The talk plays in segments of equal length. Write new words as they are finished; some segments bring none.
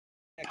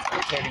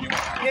rotating you.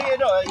 Yeah,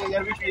 no,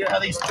 yeah, how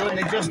they do it,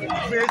 they just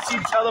miss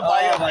each other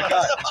by Oh my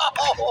God.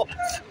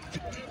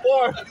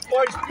 Or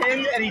he's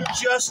pinned and he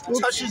just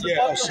touches the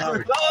ball.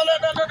 Sorry. No.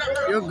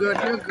 You're good,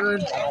 you're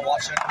good. I don't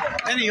watch it.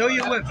 Penny, who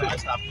you with? I'm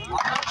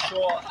not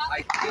sure.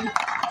 I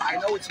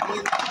know it's me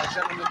and a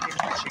gentleman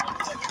named Richie.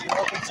 He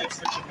opens it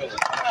Richie Miller.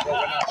 But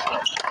we're not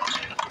sure.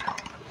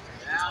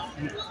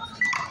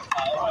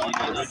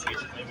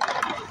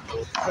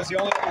 Because the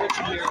only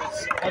Richie here is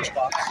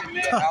Lunchbox.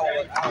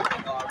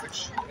 Rich,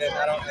 and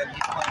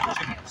he's playing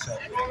Jimmy. So.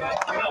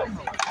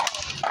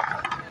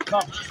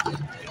 Come.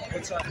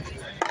 What's up?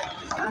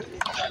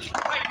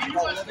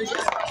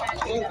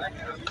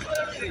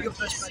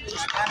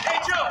 Hey,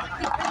 Joe!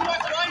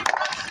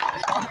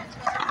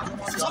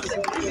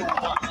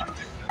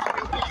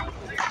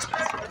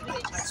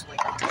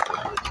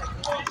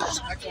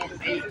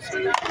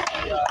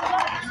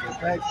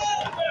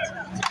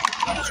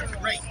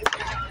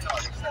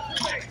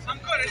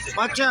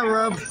 Watch out,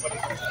 Rob.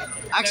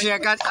 Actually, I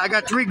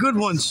got 3 good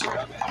ones.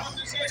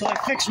 So I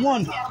fixed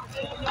one.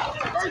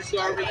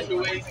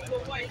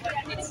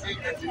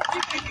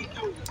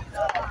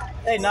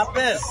 Hey, not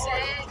bad.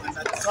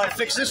 So I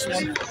fixed this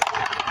one.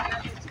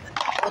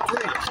 All 3.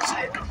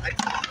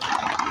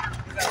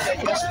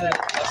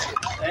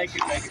 Thank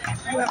you.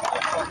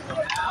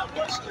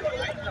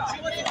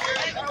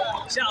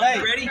 Sal, Hey,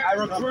 you ready? I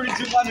recruited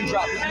you lemon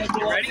drop.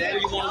 You ready? Or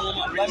you want to warm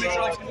up? Lemon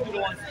drop's gonna be the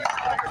one.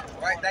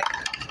 Right, thank you.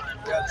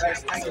 Yeah,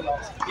 thank you.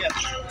 Yes.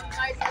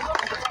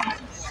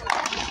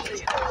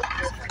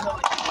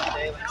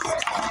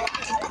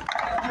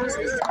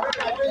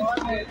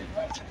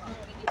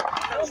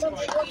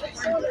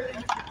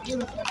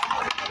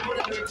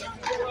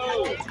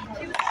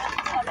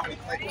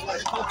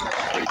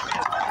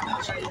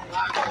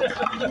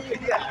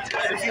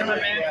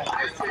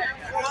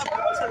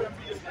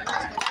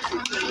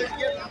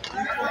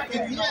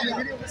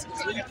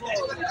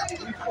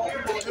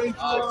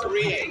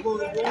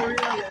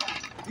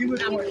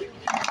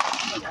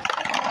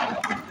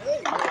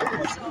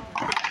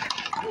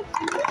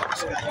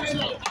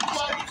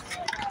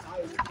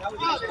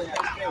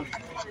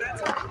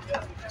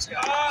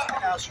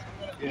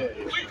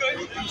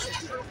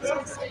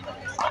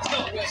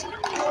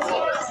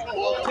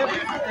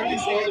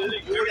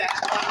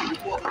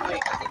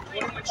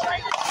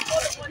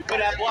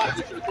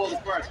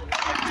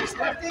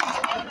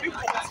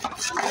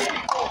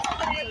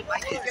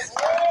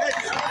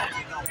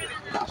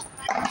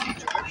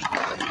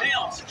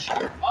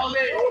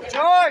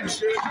 George!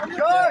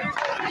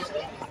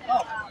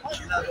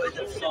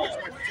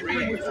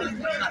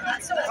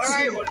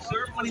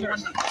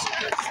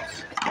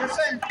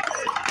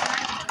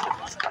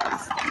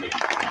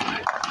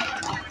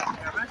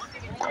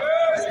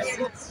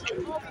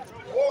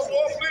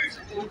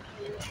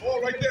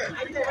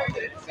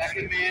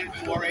 Second man,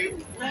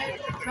 4-8.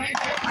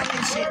 I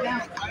can sit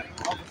down.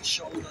 Over the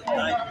shoulder.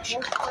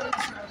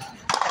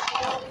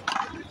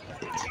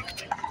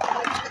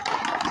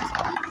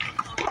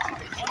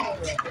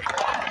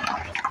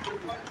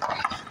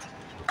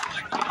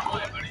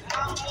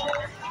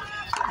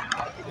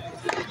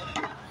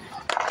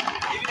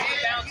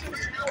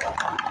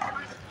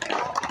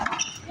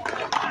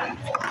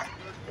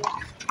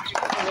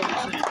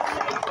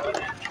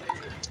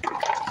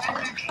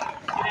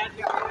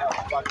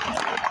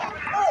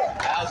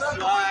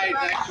 Outside,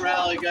 next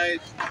rally, guys.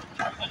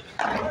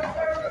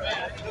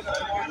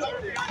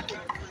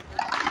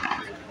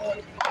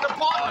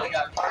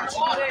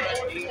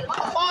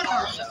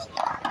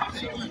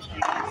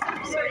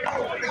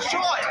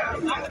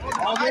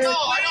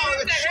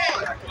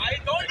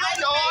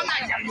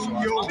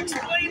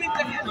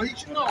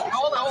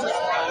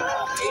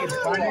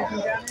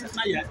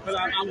 Not yet, but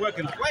I'm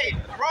working on it. Wait,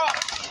 Rob.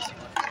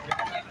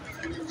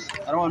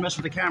 I don't want to mess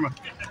with the camera.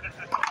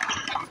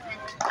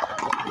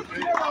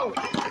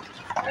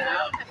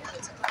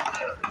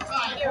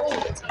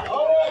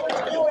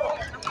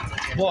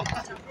 Walk.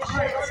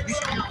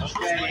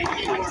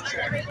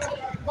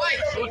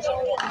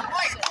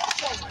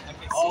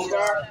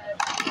 Over.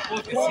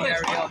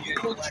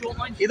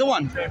 Either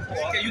one.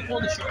 Okay, you call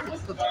the short.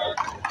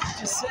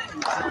 Just say.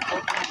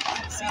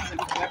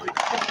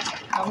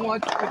 I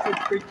want to take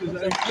pictures.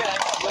 That's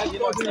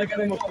probably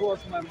came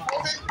across my mind.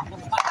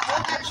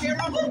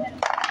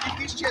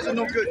 These chairs are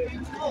no good.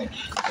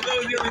 That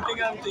was the only thing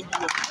I'm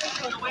thinking of.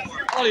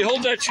 Ollie,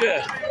 hold that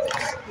chair.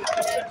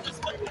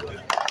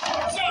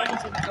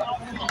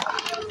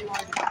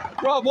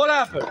 Rob, what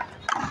happened?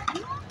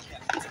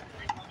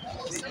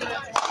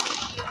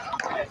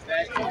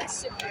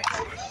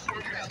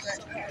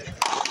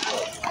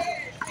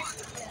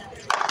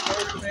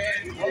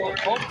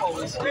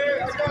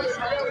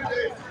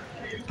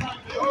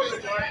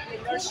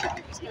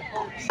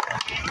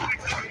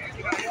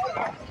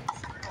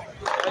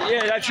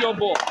 Yeah, that's your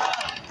ball.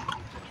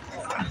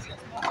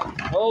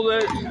 Hold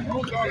it. Is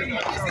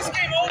this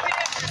game over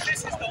yet? This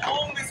is the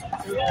longest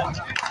one.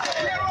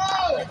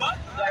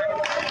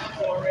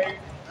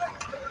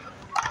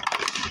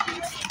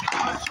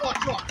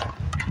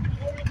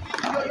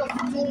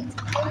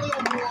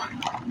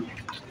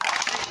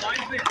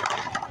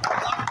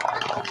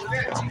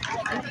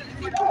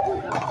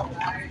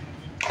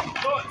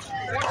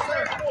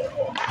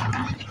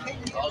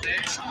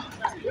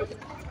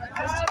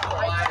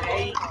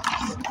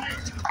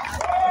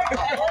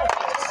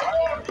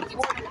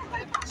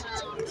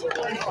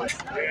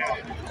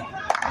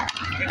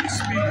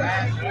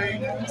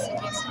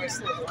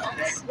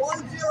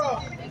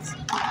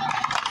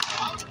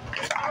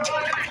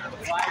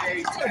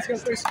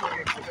 gonna play some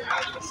games.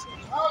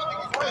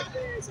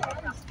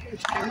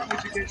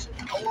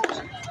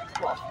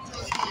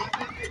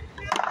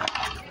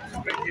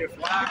 Right here,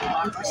 flag,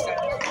 lock this down.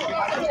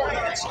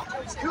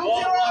 2-0.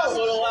 A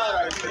little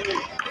louder.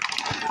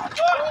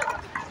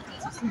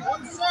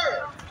 1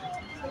 serve.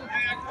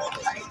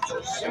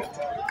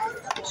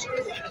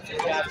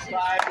 Got 5.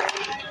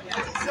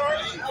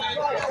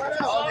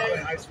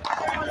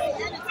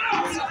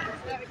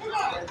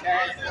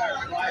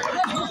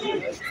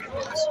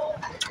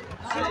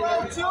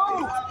 0-2.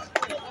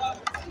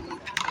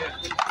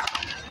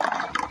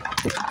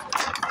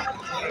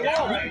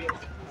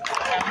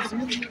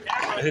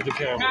 I hit the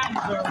camera.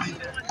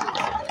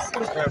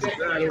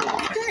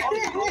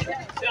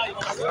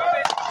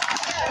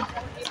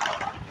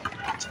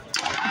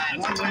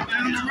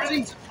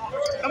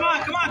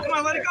 Come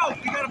on, let it go.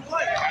 You gotta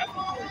play.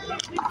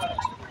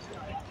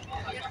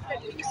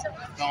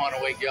 Don't want to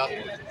wake you up.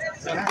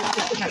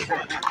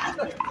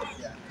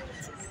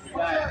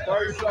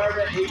 First serve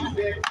at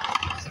 86.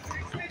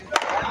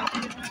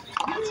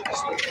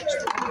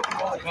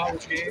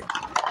 College game.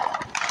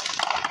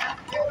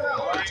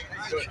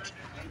 Good.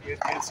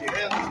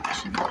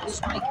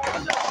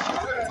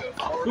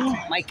 Who?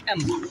 Mike M.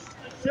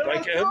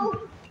 Mike M?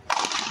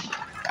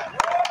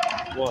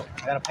 What?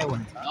 I gotta pay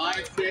one.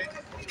 9-6.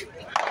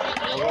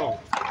 I don't know.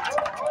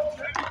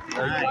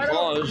 Mikey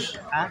Claus.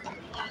 Huh?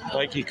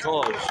 Mikey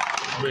Claus.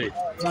 Me.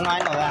 No, I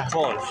know that.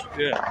 Claus.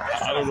 Yeah.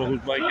 I don't know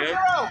who's Mike M.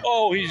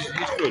 Oh, he's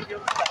good.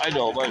 I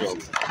know him.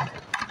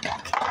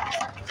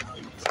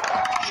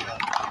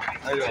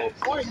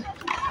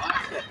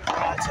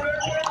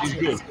 He's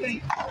good.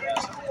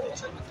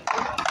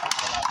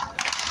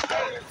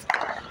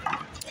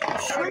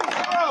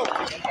 Out.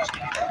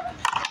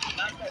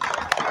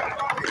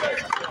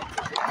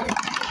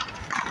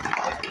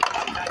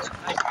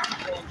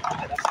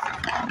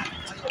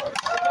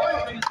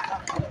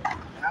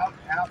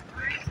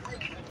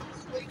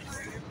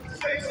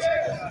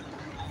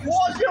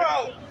 4-0.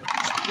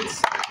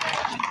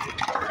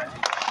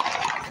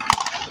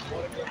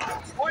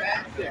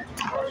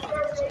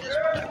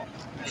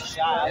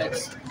 Shot.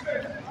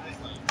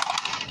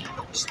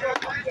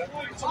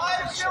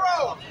 5-0.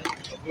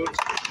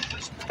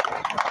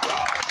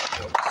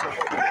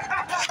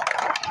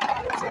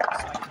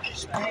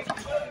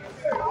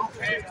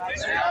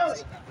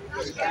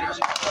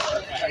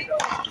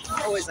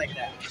 Always like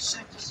that.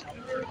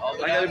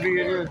 I gotta be in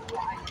here.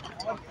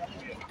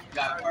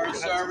 Got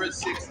first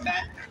service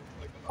 6-10.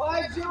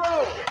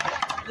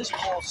 5-0. This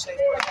ball safe.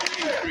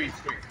 3.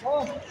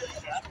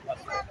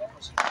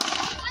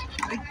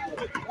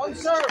 1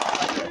 serve.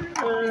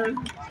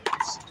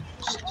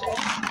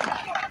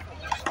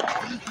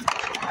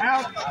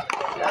 Out.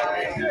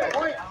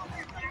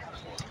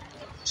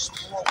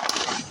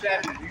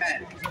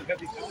 7-10.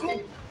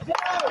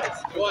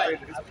 What?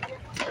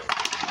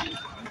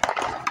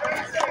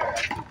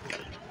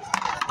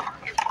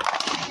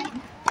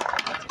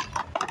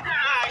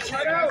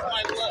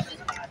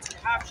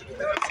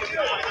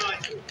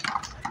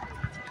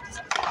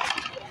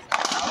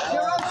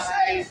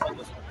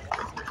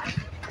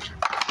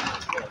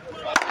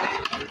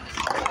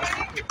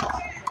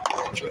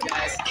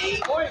 Guys,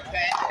 8-10.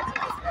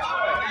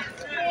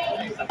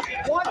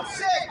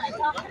 1-6.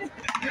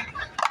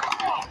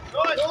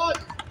 Good.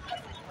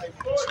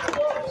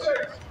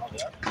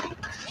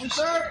 One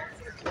serve.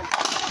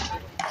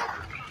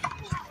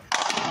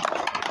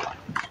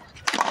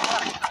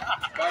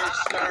 First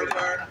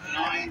server,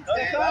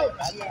 9-10.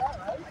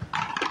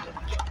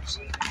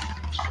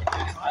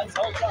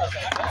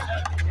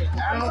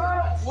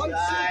 One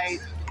side.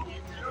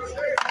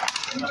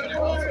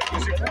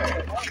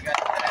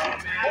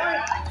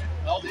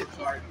 Held it,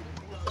 sorry.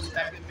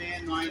 Second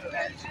man,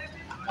 9-10.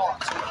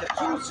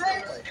 2-6.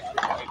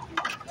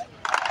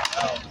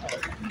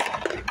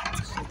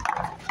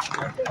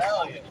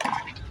 Hell yeah.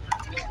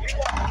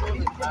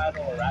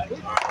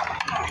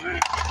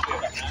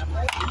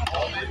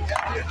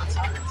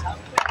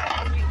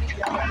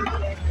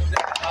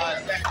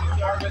 Second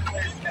service,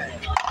 10-10.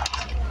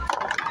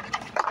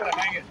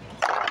 Hang it.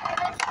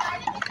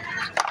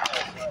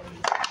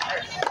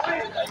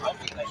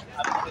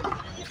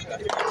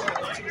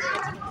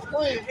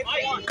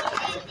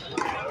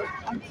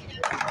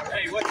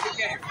 Hey, what's the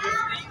game?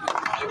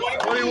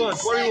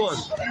 21.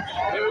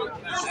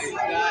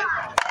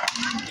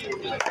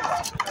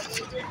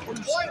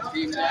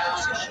 Team down.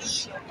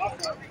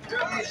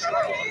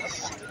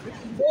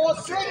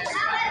 4-6.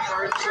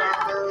 First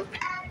server,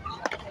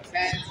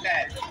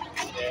 10-10.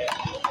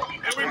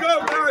 Here we go,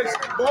 guys.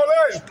 Ball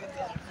in.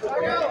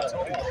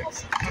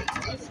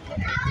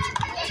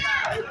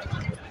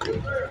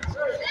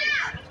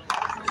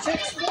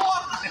 6-4.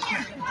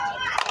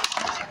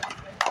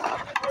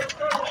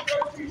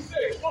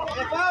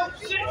 About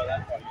 6-4.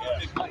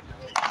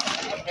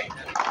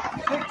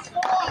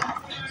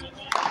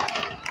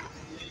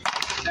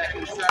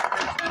 Second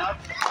service and up.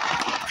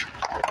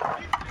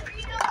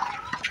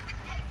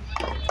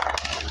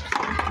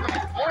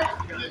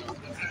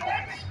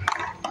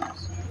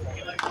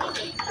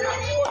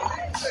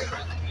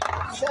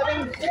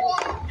 Seven,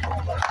 4.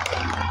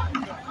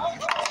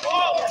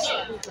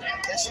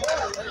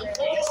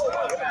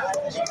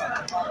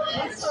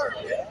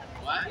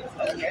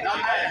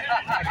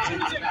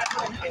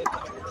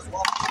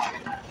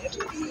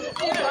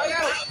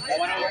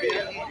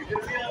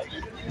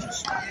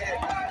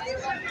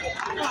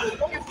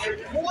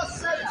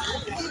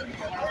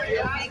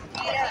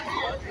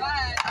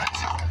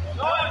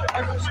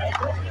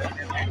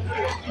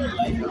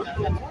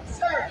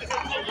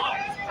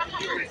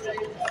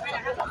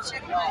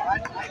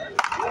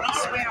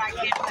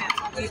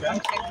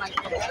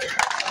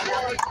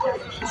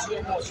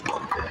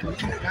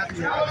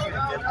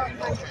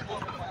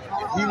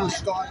 He was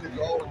starting to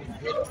go and he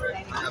hit him.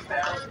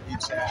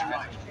 He'd say, I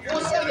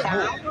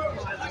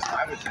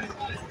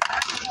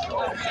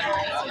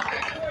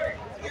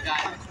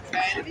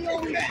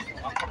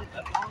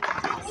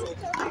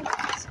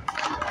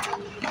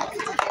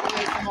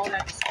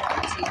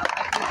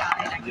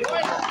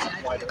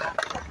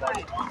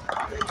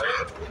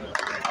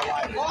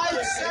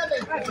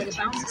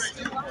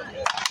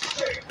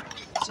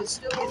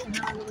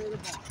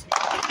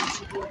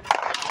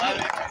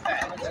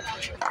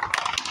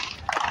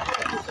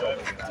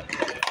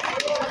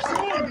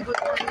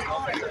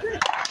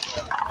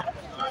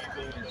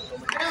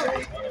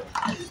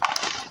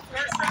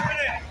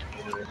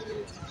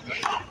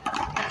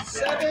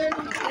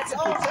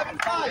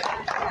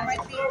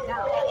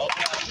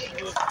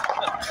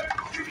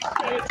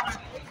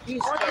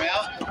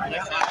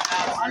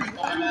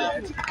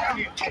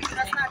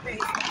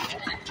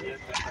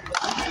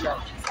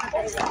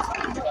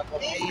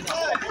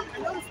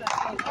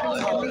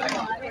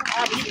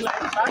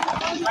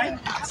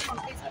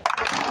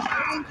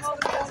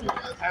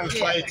haven't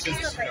played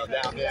since, down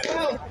there.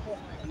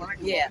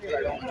 Yeah. I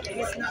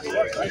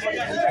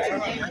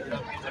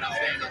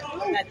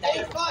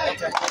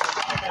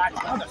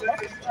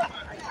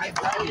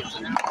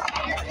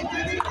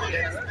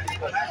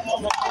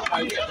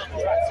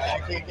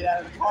can't get out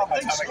of the car by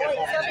the time I get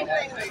home.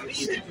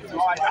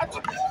 Oh, I got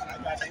you.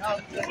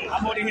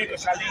 I'm only here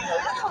because Charlene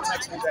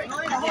next day.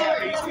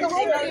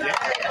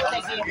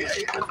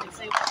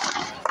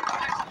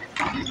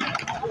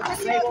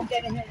 They won't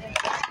get in here.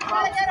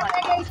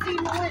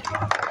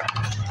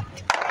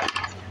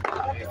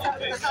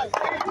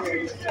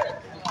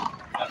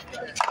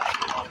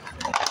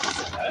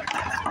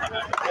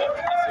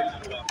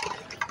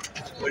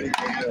 What do you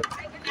think?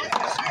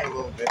 A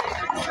little bit.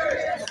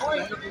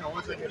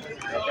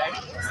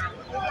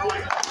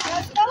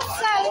 Let's go,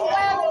 Sally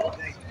Well.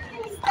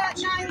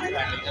 Staten Island.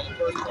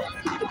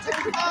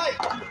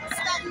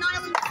 Staten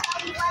Island,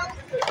 Sally Well.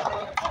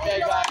 Okay,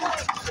 guys.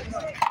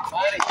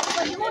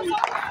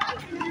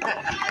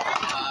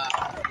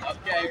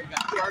 Okay, we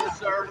got first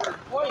server.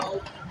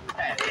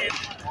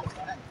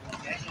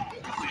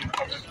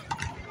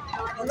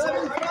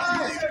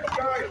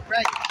 11-5.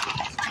 Right.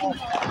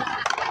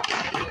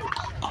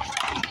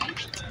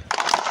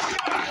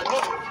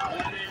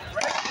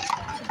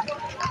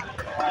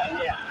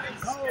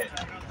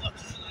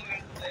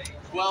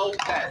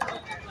 12-10.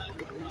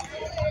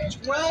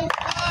 12-5.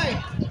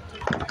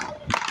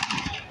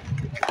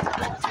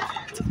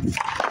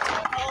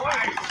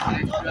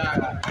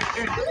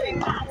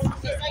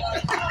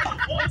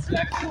 One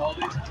second, hold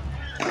it.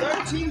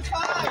 13-5.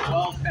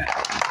 12-10.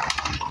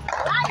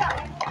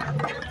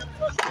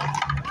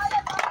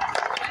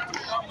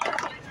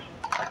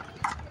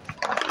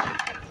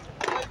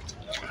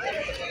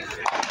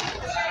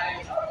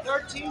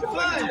 13-5.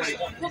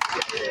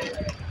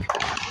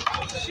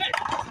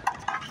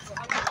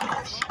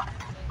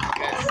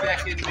 Got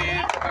second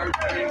man,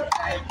 13-10.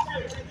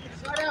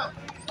 Start out.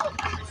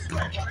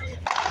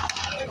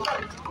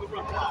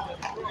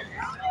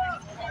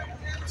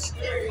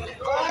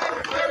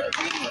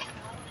 5-13.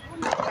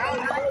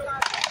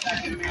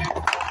 Second man,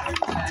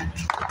 13-10.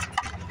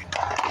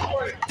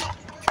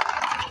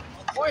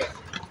 Point.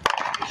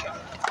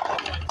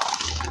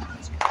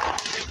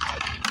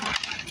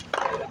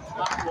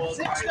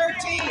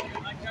 6-13.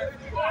 6-13.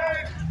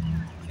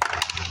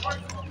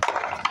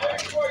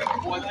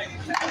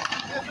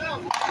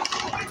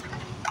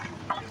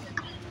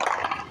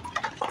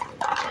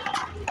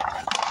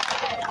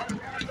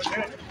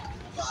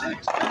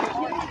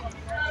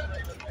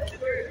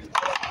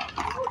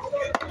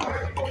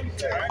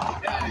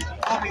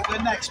 I'll be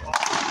good next one.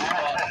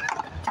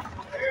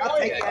 I'll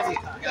take it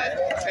anytime.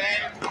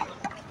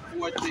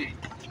 10-14.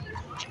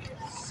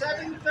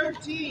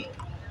 7-13.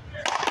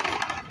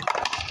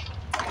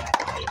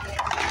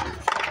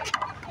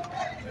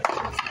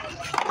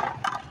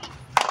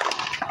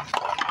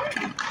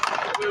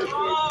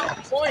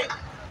 Point.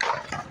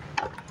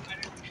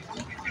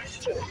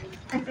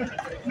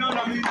 No,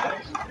 you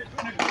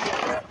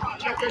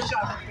check your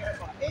shot.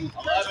 8-13.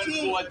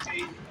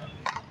 11-14.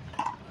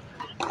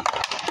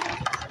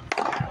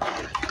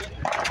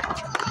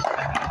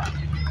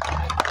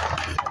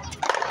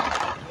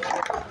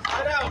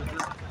 Right out.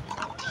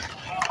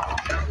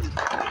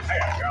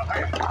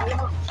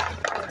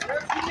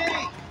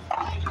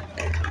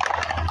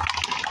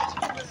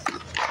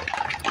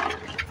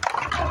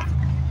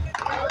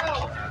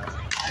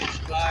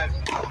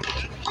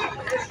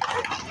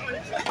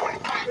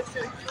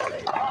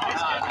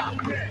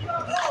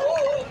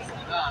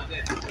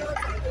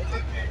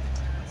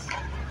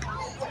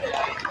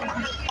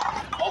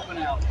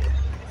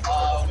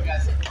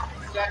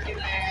 second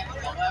man,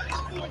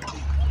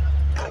 11-14.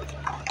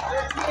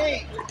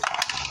 13.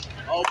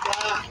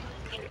 Opa.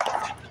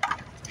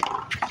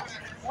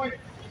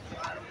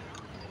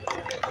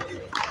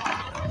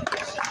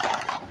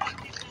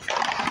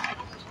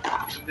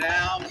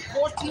 Down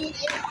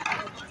 14-8.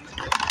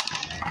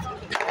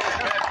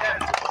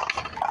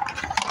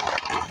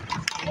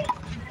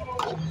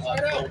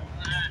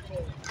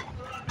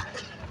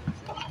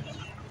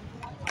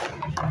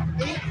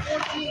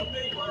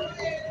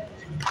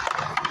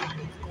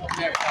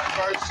 Okay,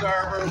 first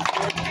server,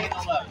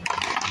 14-11.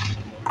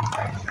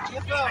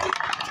 Keep up.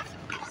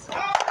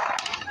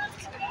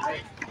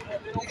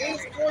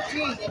 Against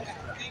 14.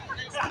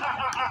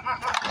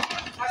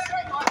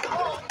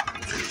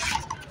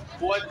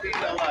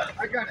 14-11.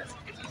 I got it.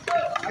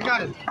 I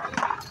got it.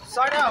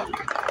 Side out.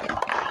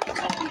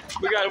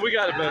 We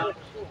got it, man.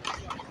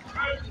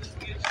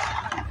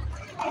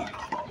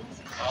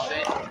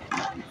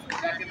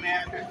 Second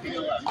man,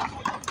 15-11.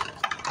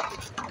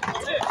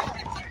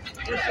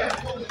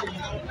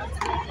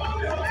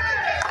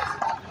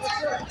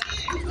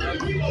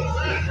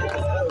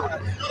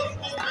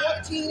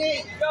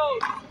 14-8. Yo,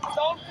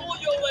 don't pull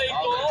your leg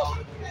off.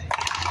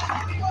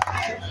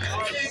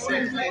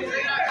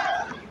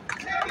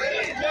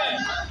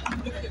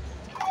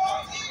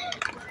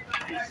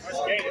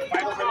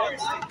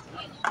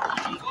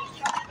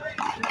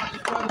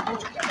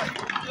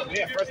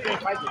 Yeah, first game,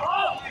 fight.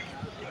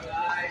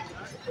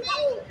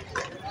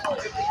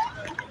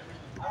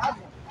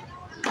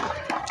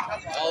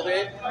 Hold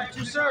it.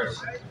 2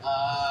 serves. Got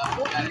a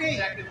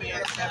second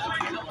man,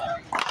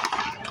 17-11.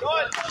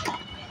 Good.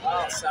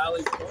 Wow,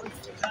 Sally.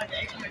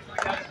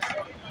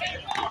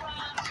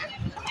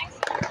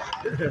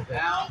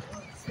 Down.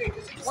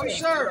 1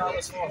 serve.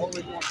 First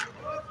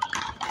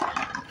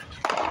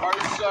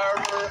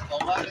server,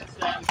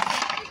 11-7.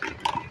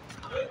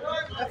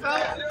 That's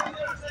out.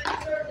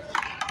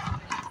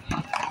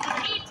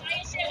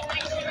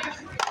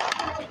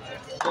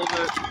 Hold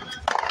it.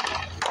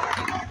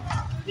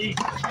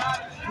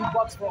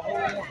 $2 for a hole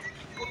in one.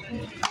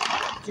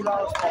 $2 for a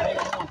hole in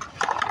one.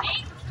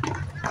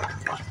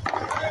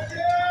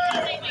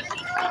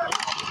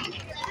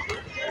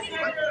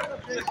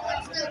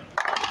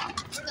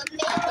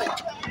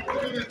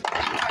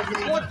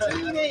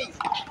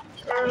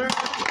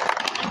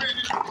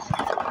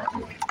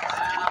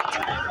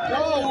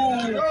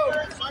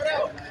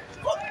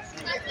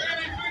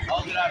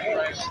 Hold it up,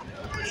 Bryce.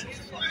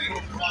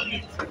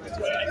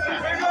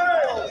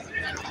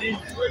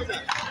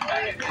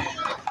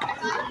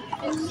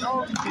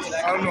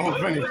 I don't know,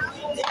 Vinny.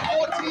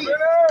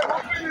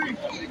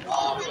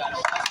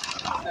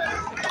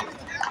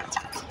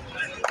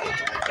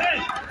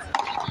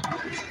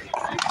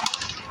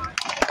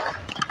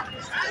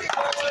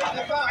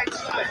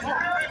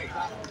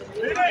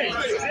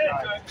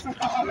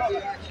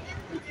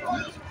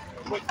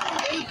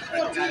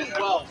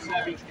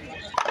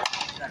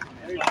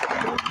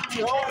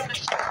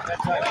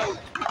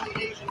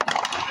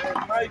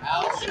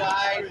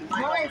 Outside.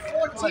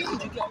 9-14.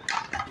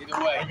 Either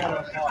way.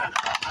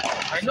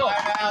 I know.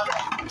 Out.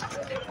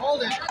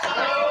 Hold it.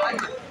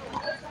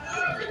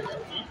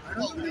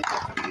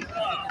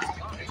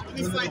 Let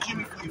me find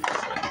Jimmy.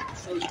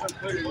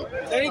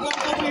 Then he goes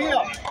over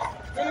here.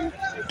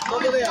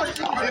 Over there.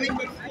 Then he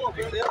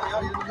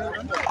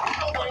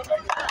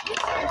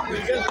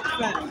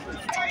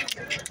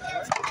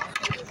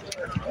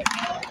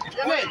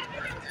You're right.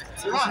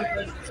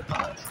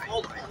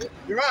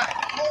 You're right.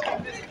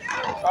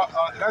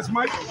 That's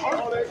Mike.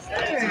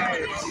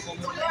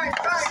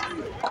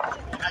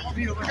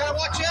 You gotta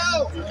watch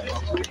out.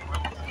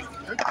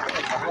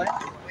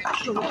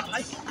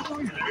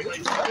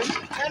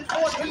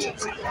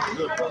 10-14.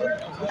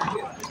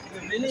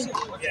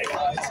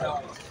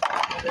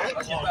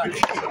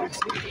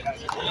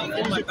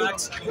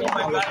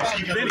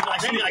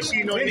 I see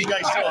you know you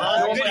guys still,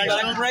 huh? My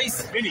back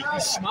brace? Vinny,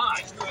 he's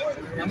smart.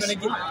 I'm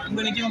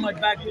gonna give him my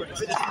back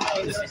brace.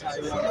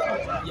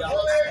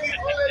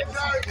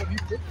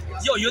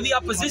 Yo, you're the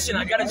opposition.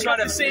 I gotta try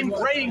the same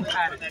grading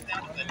pattern.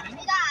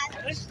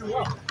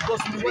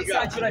 What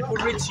side should I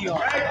put Richie on?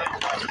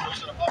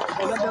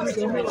 What is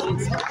going on?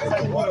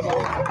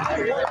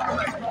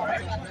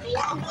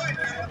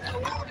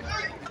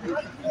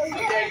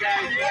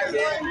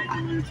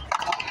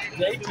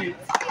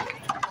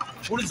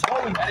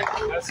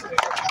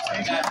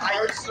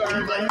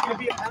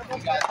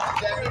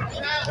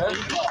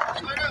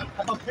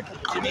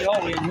 Jimmy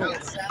Holy.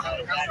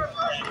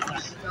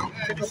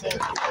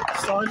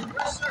 Son,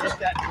 just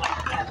that.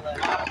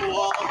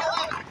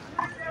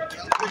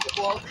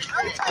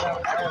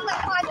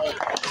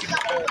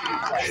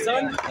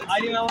 Son, I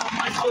didn't allow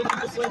my children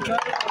to play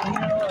paddle, and you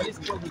know, his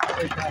children to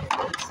play paddle.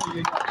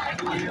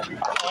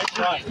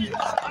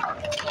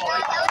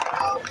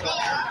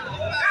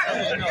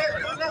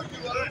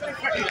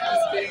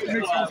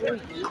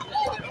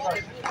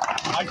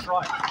 I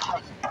tried.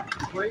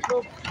 Great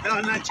rope? No,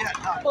 not yet.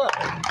 No.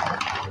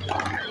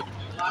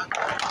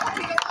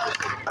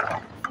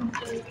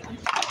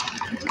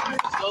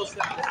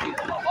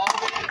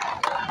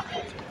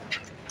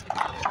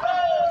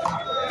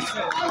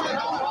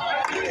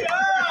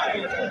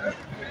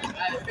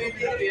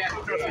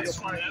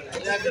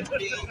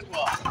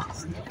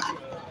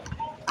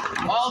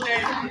 All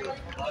day.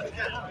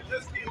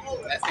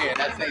 That's it.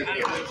 That's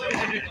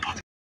it.